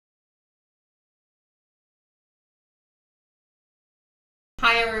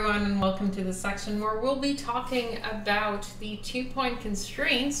Hi everyone, and welcome to the section where we'll be talking about the two-point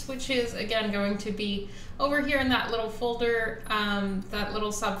constraints, which is again going to be over here in that little folder, that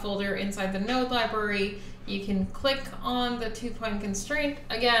little subfolder inside the node library. You can click on the two-point constraint.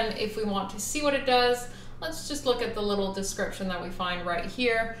 Again, if we want to see what it does, let's just look at the little description that we find right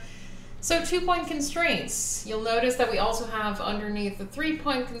here. So two-point constraints, you'll notice that we also have underneath the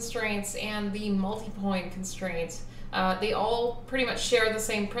three-point constraints and the multi-point constraints. They all pretty much share the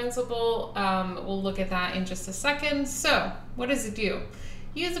same principle. We'll look at that in just a second. So what does it do?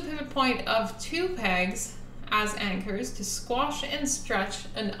 Use a pivot point of two pegs as anchors to squash and stretch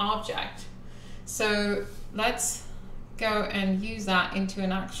an object. So let's go and use that into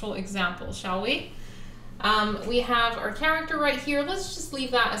an actual example, shall we? We have our character right here. Let's just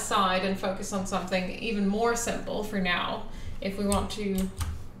leave that aside and focus on something even more simple for now. If we want to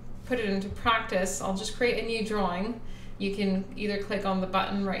put it into practice, I'll just create a new drawing. You can either click on the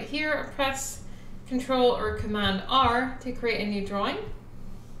button right here or press Control or Command R to create a new drawing.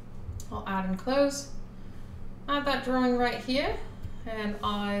 I'll add and close. Add that drawing right here, and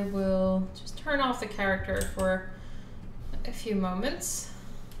I will just turn off the character for a few moments.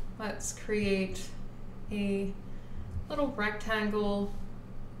 Let's create a little rectangle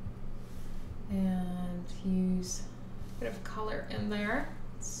and use a bit of color in there.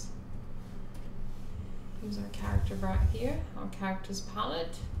 Let's use our character right here, our characters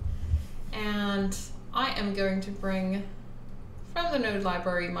palette. And I am going to bring from the node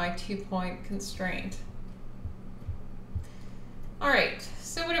library my two-point constraint. All right,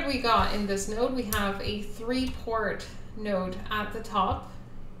 so what have we got in this node? We have a 3-port node at the top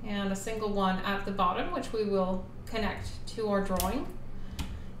and a single one at the bottom, which we will connect to our drawing.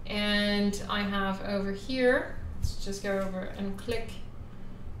 And I have over here, let's just go over and click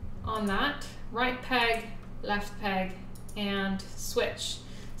on that, right peg, left peg, and switch.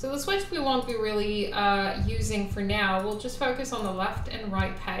 So the switch we won't be really using for now. We'll just focus on the left and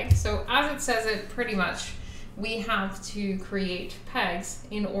right peg. So as it says it, pretty much we have to create pegs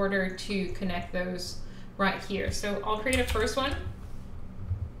in order to connect those right here. So I'll create a first one.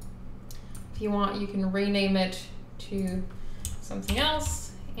 If you want, you can rename it to something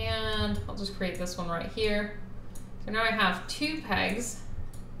else, and I'll just create this one right here. So now I have two pegs,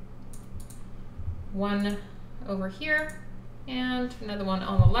 one over here and another one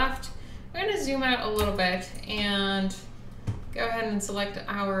on the left. I'm going to zoom out a little bit and go ahead and select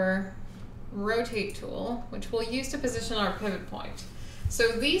our rotate tool, which we'll use to position our pivot point. So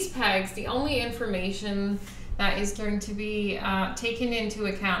these pegs, the only information that is going to be taken into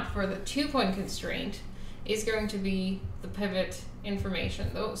account for the two-point constraint is going to be the pivot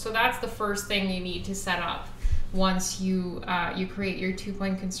information. So that's the first thing you need to set up once you create your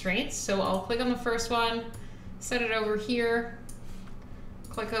two-point constraints. So I'll click on the first one, set it over here,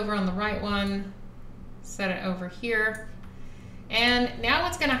 click over on the right one, set it over here. And now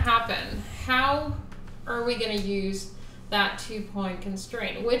what's going to happen? How are we going to use that two-point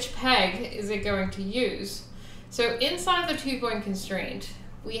constraint? Which peg is it going to use? So inside the two-point constraint,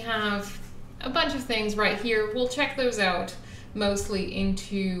 we have a bunch of things right here. We'll check those out mostly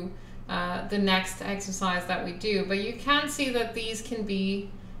into the next exercise that we do, but you can see that these can be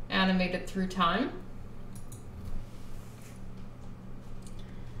animated through time.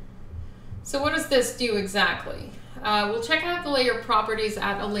 So what does this do exactly? We'll check out the layer properties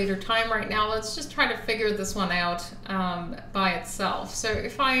at a later time. Right now, let's just try to figure this one out by itself. So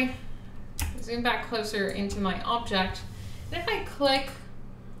if I zoom back closer into my object, and if I click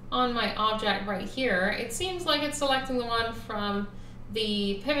on my object right here, it seems like it's selecting the one from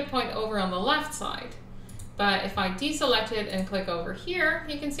the pivot point over on the left side. But if I deselect it and click over here,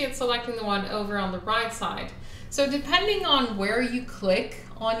 you can see it's selecting the one over on the right side. So depending on where you click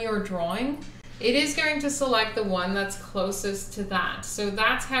on your drawing, it is going to select the one that's closest to that. So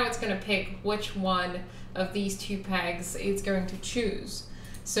that's how it's going to pick which one of these two pegs it's going to choose.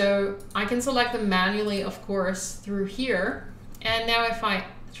 So I can select them manually, of course, through here. And now if I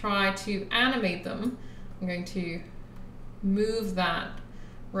try to animate them, I'm going to move that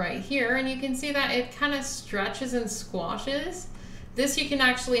right here, and you can see that it kind of stretches and squashes. This you can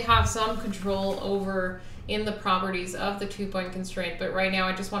actually have some control over in the properties of the two-point constraint, but right now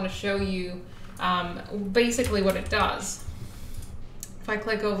I just want to show you basically what it does. If I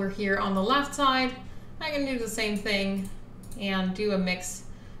click over here on the left side, I can do the same thing and do a mix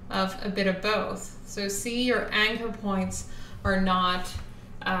of a bit of both. So see, your anchor points are not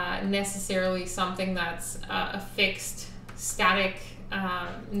necessarily something that's a fixed static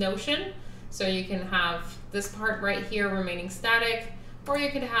notion. So you can have this part right here remaining static, or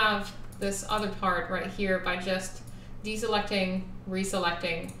you could have this other part right here by just deselecting,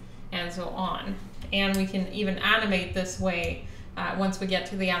 reselecting, and so on. And we can even animate this way once we get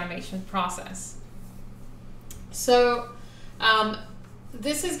to the animation process. So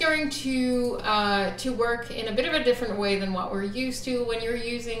this is going to work in a bit of a different way than what we're used to when you're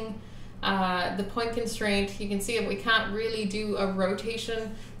using the point constraint. You can see that we can't really do a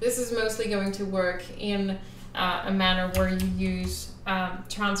rotation. This is mostly going to work in a manner where you use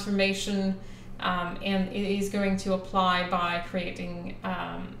transformation, and it is going to apply by creating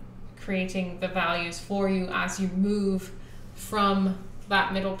the values for you as you move from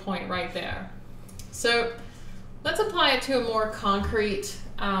that middle point right there. So let's apply it to a more concrete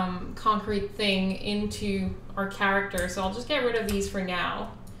thing into our character. So I'll just get rid of these for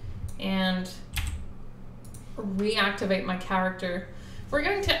now and reactivate my character. We're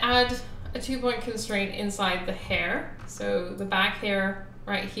going to add a 2-point constraint inside the hair. So the back hair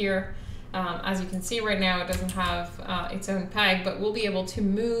right here, as you can see right now, it doesn't have its own peg, but we'll be able to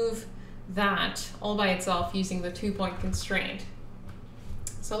move that all by itself using the 2-point constraint.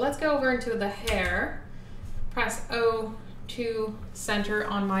 So let's go over into the hair, press O to center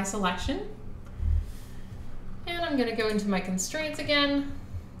on my selection. And I'm gonna go into my constraints again,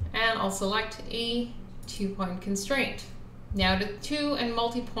 and I'll select a 2-point constraint. Now the 2 and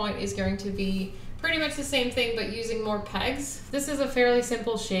multi-point is going to be pretty much the same thing, but using more pegs. This is a fairly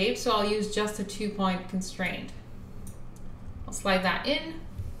simple shape, so I'll use just a 2-point constraint. I'll slide that in,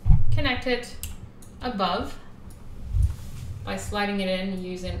 connect it above by sliding it in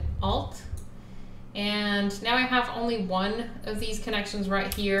using Alt. And now I have only one of these connections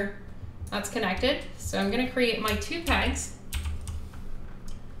right here that's connected. So I'm going to create my 2 pegs.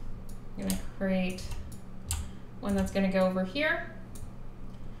 I'm going to create one that's going to go over here.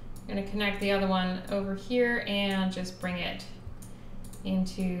 I'm going to connect the other one over here and just bring it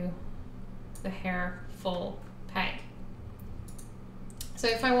into the hair full peg. So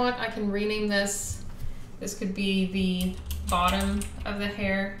if I want, I can rename this. This could be the bottom of the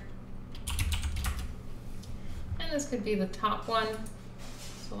hair. And this could be the top one.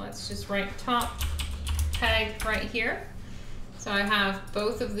 So let's just write top peg right here. So I have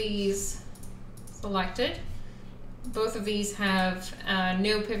both of these selected. Both of these have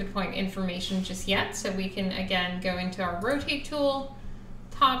no pivot point information just yet, so we can again go into our rotate tool.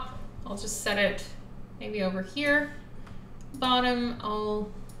 Top, I'll just set it maybe over here. Bottom,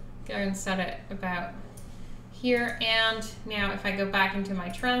 I'll go and set it about here. And now if I go back into my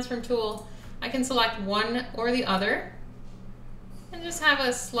transform tool, I can select one or the other and just have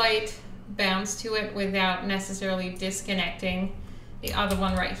a slight bounce to it without necessarily disconnecting the other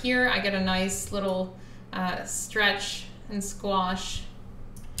one right here. I get a nice little stretch and squash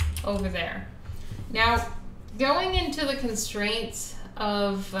over there. Now, going into the constraints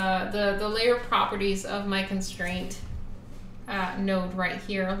of the layer properties of my constraint node right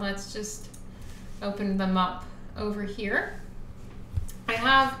here, let's just open them up over here. I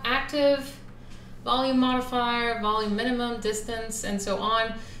have active, volume modifier, volume minimum, distance, and so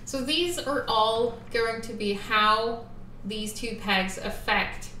on. So these are all going to be how these 2 pegs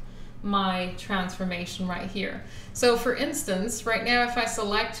affect my transformation right here. So for instance, right now if I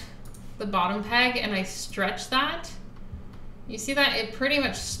select the bottom peg and I stretch that, you see that it pretty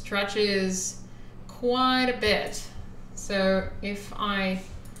much stretches quite a bit. So if I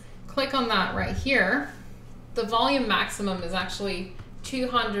click on that right here, the volume maximum is actually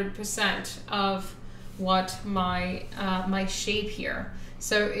 200% of what my my shape here.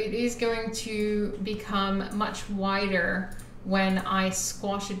 So it is going to become much wider when I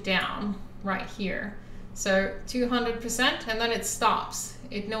squash it down right here. So 200%, and then it stops.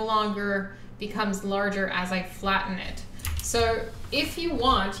 It no longer becomes larger as I flatten it. So if you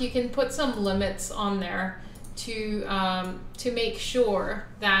want, you can put some limits on there to make sure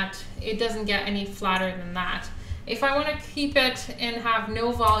that it doesn't get any flatter than that. If I want to keep it and have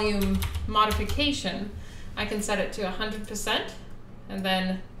no volume modification, I can set it to 100%, and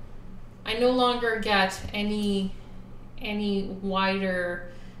then I no longer get any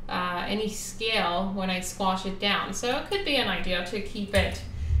wider, any scale when I squash it down. So it could be an idea to keep it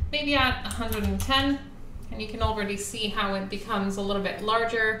maybe at 110, and you can already see how it becomes a little bit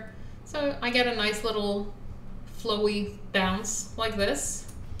larger. So I get a nice little flowy bounce like this.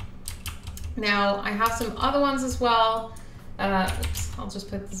 Now I have some other ones as well. Oops, I'll just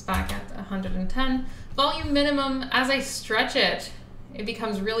put this back at 110. Volume minimum, as I stretch it, it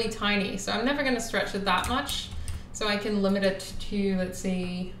becomes really tiny. So I'm never going to stretch it that much. So I can limit it to, let's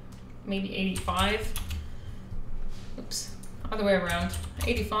say, maybe 85. Oops, other way around.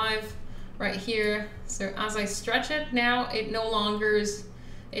 85 right here. So as I stretch it now, it no longer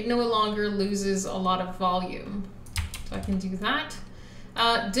loses a lot of volume. So I can do that.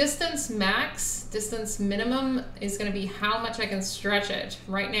 Distance max, distance minimum is going to be how much I can stretch it.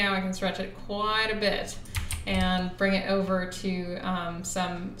 Right now I can stretch it quite a bit and bring it over to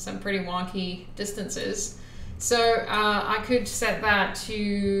some pretty wonky distances. So I could set that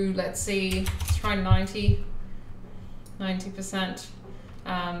to, let's see, let's try 90%.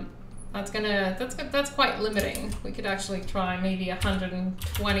 That's quite limiting. We could actually try maybe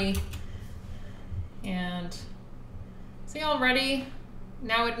 120. And see, already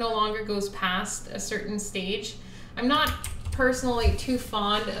now it no longer goes past a certain stage. I'm not personally too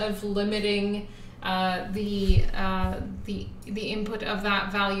fond of limiting the input of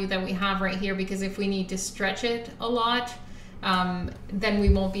that value that we have right here, because if we need to stretch it a lot, then we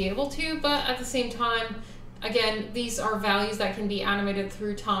won't be able to. But at the same time, again, these are values that can be animated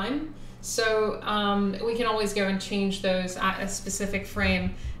through time. So we can always go and change those at a specific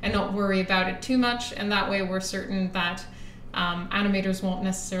frame and not worry about it too much. And that way we're certain that animators won't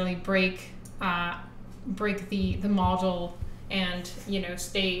necessarily break the model and, you know,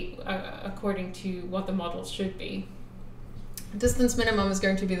 stay according to what the model should be. Distance minimum is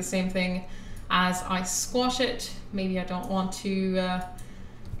going to be the same thing as I squash it. Maybe I don't want to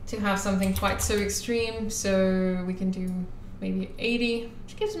have something quite so extreme, so we can do maybe 80,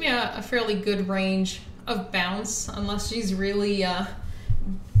 which gives me a fairly good range of bounce. Unless she's really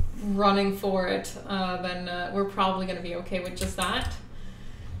running for it, then we're probably going to be okay with just that.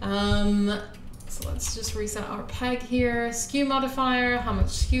 So let's just reset our peg here. Skew modifier, how much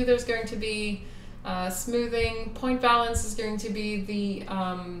skew there's going to be. Smoothing, point balance is going to be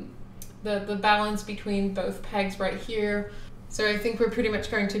the balance between both pegs right here. So I think we're pretty much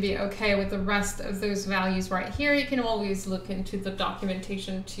going to be okay with the rest of those values right here. You can always look into the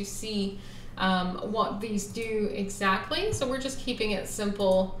documentation to see what these do exactly. So we're just keeping it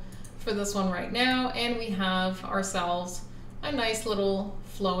simple for this one right now, and we have ourselves a nice little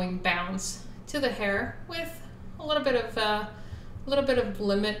flowing bounce to the hair with a little bit of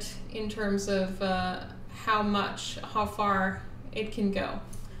limit in terms of how far it can go.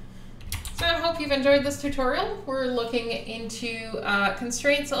 So I hope you've enjoyed this tutorial. We're looking into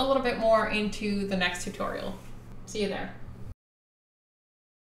constraints a little bit more into the next tutorial. See you there.